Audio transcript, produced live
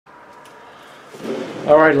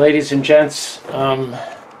Alright, ladies and gents, I'm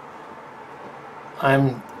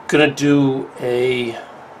gonna do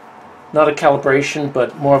not a calibration,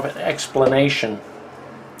 but more of an explanation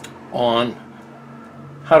on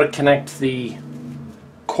how to connect the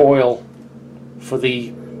coil for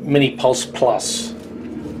the Mini Pulse Plus.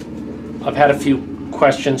 I've had a few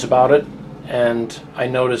questions about it, and I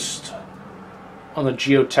noticed on the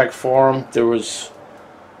Geotech forum there was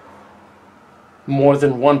more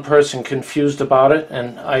than one person confused about it,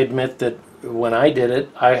 and I admit that when I did it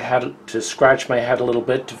I had to scratch my head a little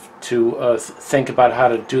bit to think about how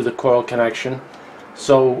to do the coil connection.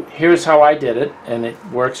 So here's how I did it, and it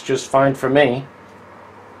works just fine for me.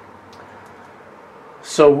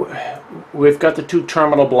 So we've got the two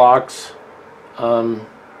terminal blocks.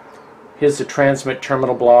 Here's the transmit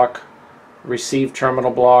terminal block, receive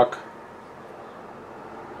terminal block.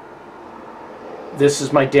 This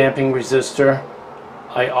is my damping resistor.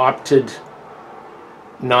 I opted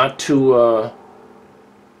not to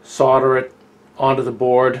solder it onto the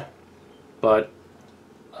board, but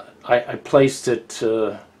I placed it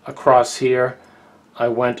across here. I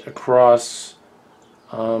went across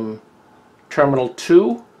terminal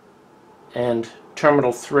 2 and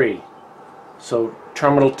terminal 3. So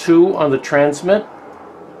terminal 2 on the transmit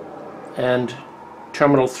and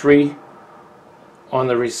terminal 3 on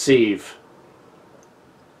the receive.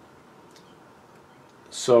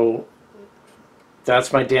 So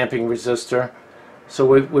that's my damping resistor. So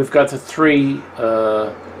we've got the three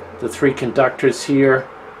conductors here.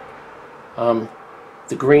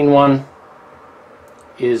 The green one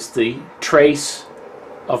is the trace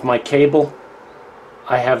of my cable.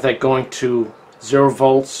 I have that going to 0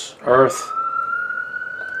 volts earth.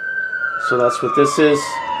 So that's what this is.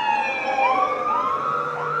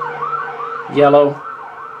 Yellow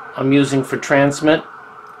I'm using for transmit.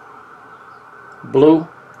 Blue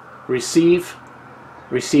receive.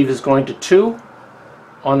 Receive is going to 2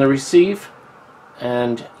 on the receive,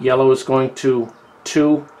 and yellow is going to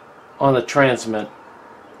 2 on the transmit,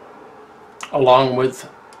 along with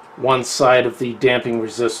one side of the damping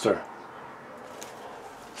resistor.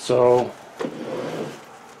 So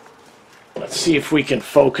let's see if we can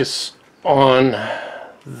focus on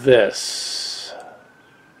this.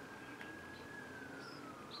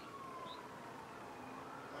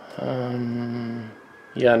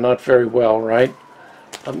 Yeah, not very well, right?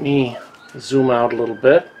 Let me zoom out a little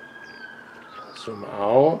bit. Zoom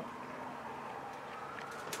out.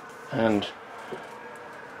 And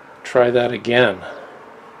try that again.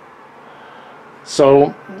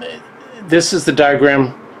 So this is the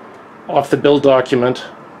diagram off the build document.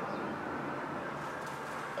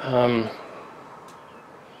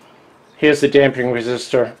 Here's the damping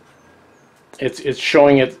resistor. It's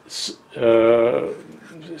showing it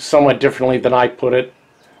somewhat differently than I put it.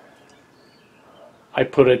 I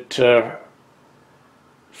put it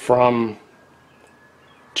from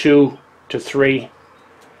 2 to 3,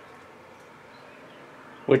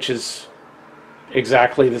 which is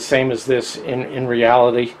exactly the same as this in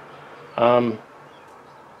reality. 1,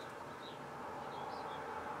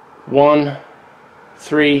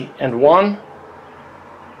 3, and 1.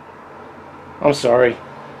 I'm sorry.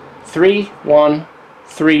 3, 1,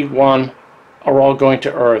 3, 1 are all going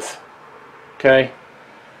to earth. Okay?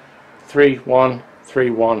 3, 1, 3,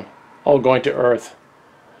 1, all going to earth.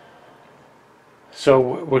 So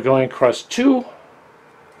we're going across 2,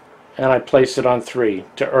 and I place it on 3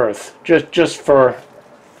 to earth, just for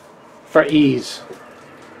ease.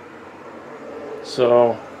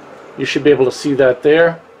 So you should be able to see that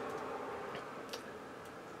there.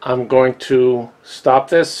 I'm going to stop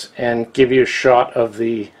this and give you a shot of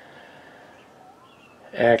the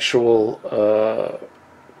actual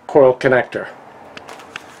coil connector.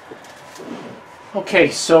 Okay,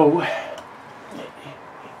 so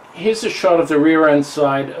here's a shot of the rear end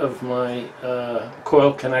side of my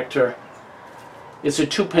coil connector. It's a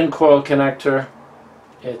 2-pin coil connector.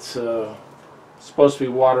 It's supposed to be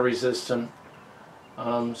water resistant.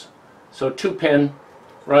 So 2-pin,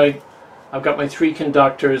 right? I've got my 3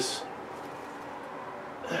 conductors.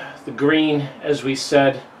 The green, as we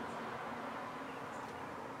said,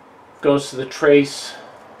 goes to the trace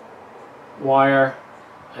wire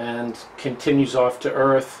and continues off to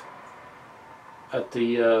earth at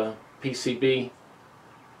the PCB.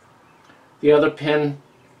 The other pin,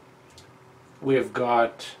 we've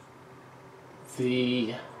got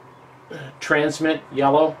the transmit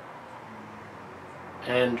yellow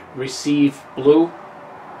and receive blue.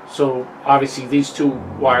 So obviously these two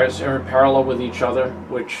wires are in parallel with each other,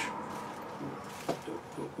 which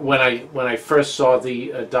when I first saw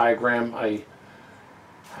the diagram I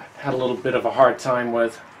had a little bit of a hard time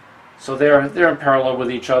with. So they're in parallel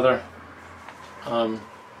with each other.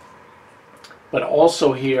 But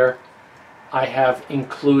also here I have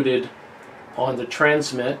included on the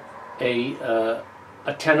transmit a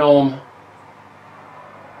 10 ohm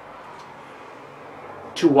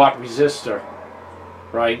 2-watt resistor,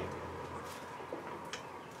 right?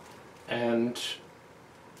 And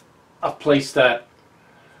I've placed that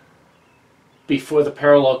before the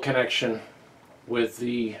parallel connection with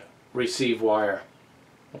the receive wire.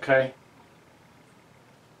 Okay?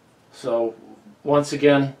 So once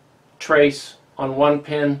again, trace on one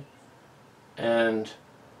pin, and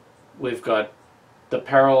we've got the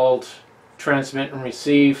paralleled transmit and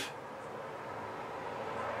receive,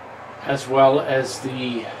 as well as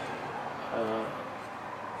the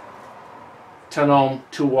 10 ohm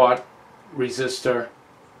 2-watt resistor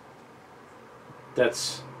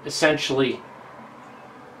that's essentially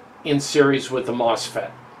in series with the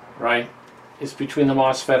MOSFET, right? It's between the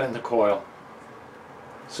MOSFET and the coil.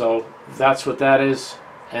 So that's what that is,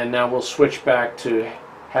 and now we'll switch back to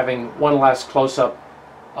having one last close-up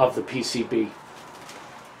of the PCB.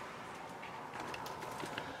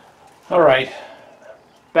 All right,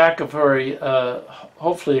 back a very,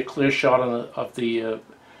 hopefully a clear shot of the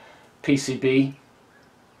PCB.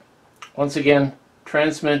 Once again,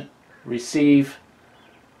 transmit, receive.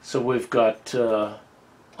 So we've got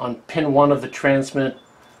on pin 1 of the transmit,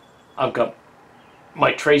 I've got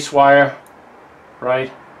my trace wire,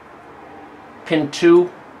 right? Pin 2,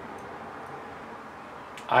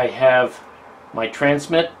 I have my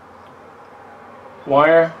transmit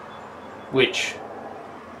wire, which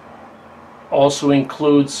also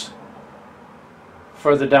includes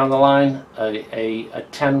further down the line a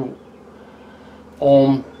 10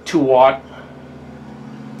 ohm 2-watt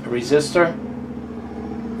resistor.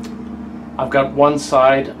 I've got one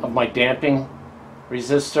side of my damping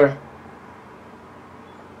resistor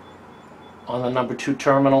on the number 2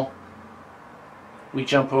 terminal. We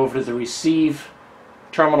jump over to the receive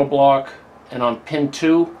terminal block, and on pin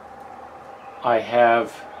 2 I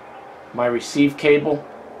have my receive cable,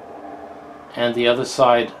 and the other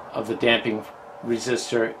side of the damping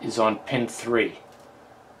resistor is on pin 3.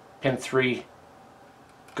 Pin 3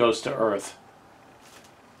 goes to earth.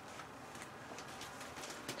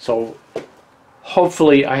 So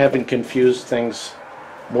hopefully I haven't confused things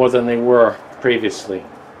more than they were previously.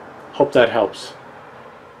 Hope that helps.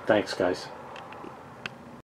 Thanks, guys.